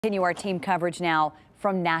Continue our team coverage now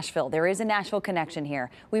from Nashville. There is a Nashville connection here.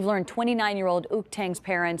 We've learned 29-year-old Uk Tang's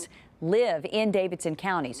parents live in Davidson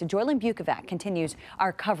County. So Joylyn Bukovac continues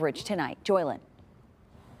our coverage tonight. Joylyn.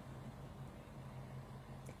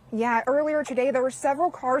 Yeah, earlier today there were several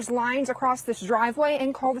cars lined across this driveway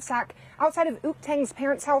and cul-de-sac outside of Uk Tang's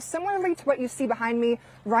parents' house, similarly to what you see behind me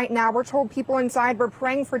right now. We're told people inside were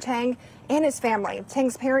praying for Tang and his family.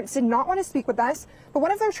 Tang's parents did not want to speak with us, but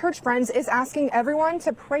one of their church friends is asking everyone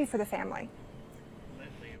to pray for the family.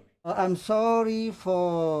 I'm sorry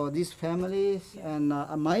for these families, and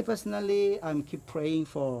my personally, I'm keep praying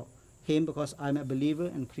for him because I'm a believer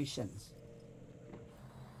and Christian.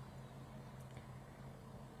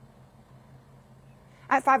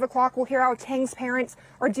 At 5 o'clock, we'll hear how Tang's parents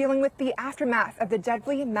are dealing with the aftermath of the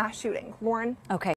deadly mass shooting. Lauren? Okay.